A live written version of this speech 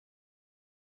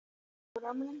what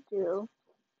I'm gonna do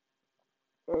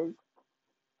is,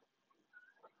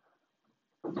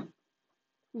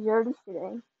 he's already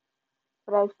sitting,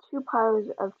 but I have 2 piles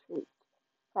of treats.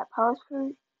 That pile is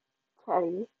for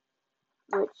Teddie,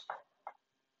 which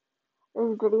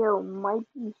this video might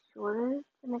be shorter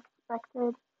than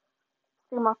expected.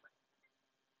 Stick him up.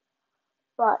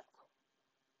 But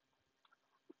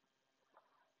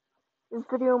this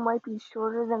video might be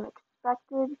shorter than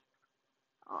expected.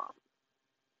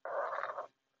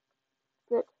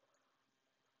 Good.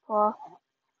 Paw.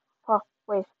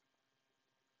 Wave.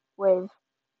 Wave.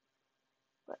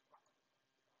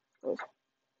 Wave.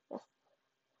 Yes.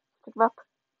 Stick him up.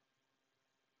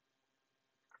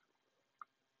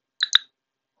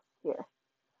 Here.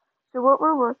 So what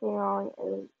we're working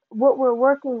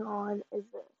on is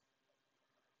this.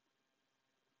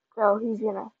 So he's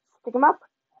gonna stick him up,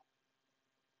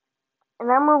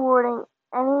 and I'm rewarding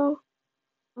any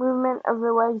movement of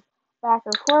the legs back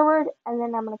or forward, and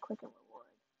then I'm gonna click a reward.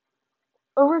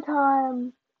 Over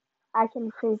time, I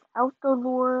can phase out the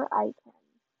lure. I can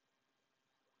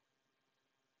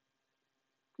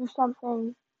do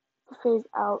something to phase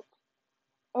out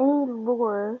any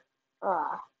lure.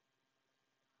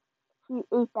 He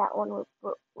ate that one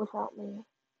without me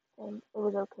saying it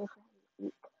was okay for him to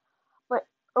eat. But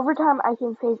over time, I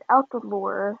can phase out the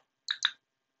lure.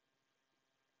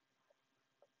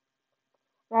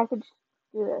 And I could just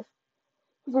do this.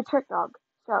 He's a trick dog.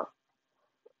 So,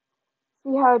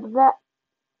 see how I did that?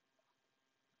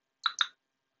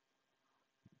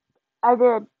 I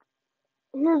did.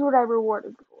 Here's what I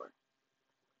rewarded for.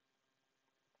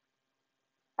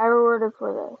 I rewarded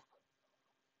for this.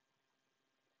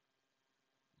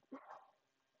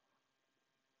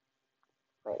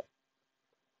 Wait.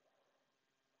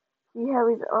 See how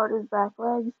he's on his back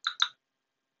legs?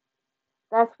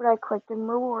 That's what I clicked and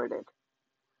rewarded.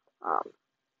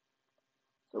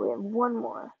 So we have one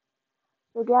more.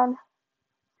 So again,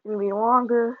 it's gonna be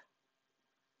longer,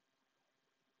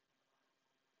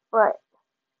 but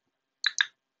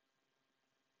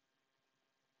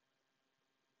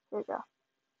there you go.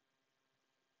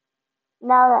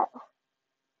 Now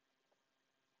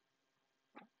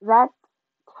that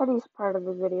Teddie's part of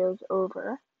the video is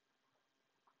over,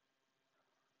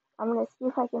 I'm gonna see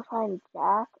if I can find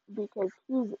Jack because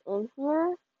he's in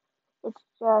here. It's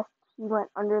just he went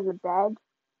under the bed,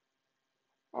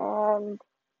 and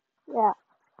yeah.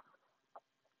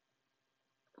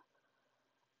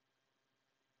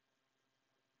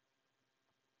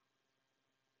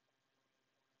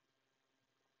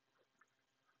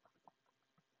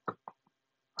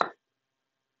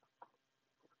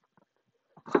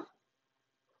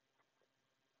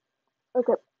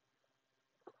 Okay,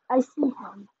 I see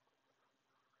him.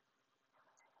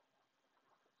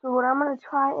 So what I'm gonna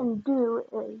try and do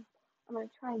is I'm gonna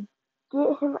try and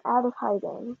get him out of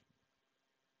hiding.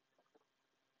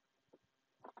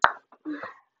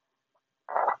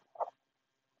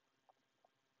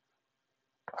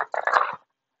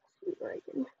 See where I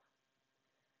can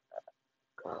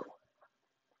go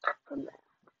from there.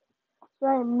 So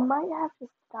I might have to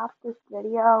stop this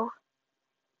video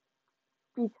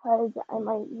because I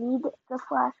might need the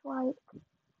flashlight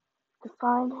to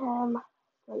find him.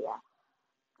 So yeah,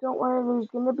 don't worry, there's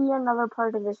gonna be another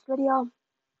part of this video.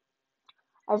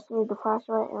 I just need the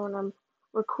flashlight, and when I'm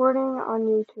recording on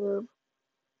YouTube,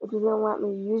 it doesn't let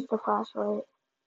me use the flashlight.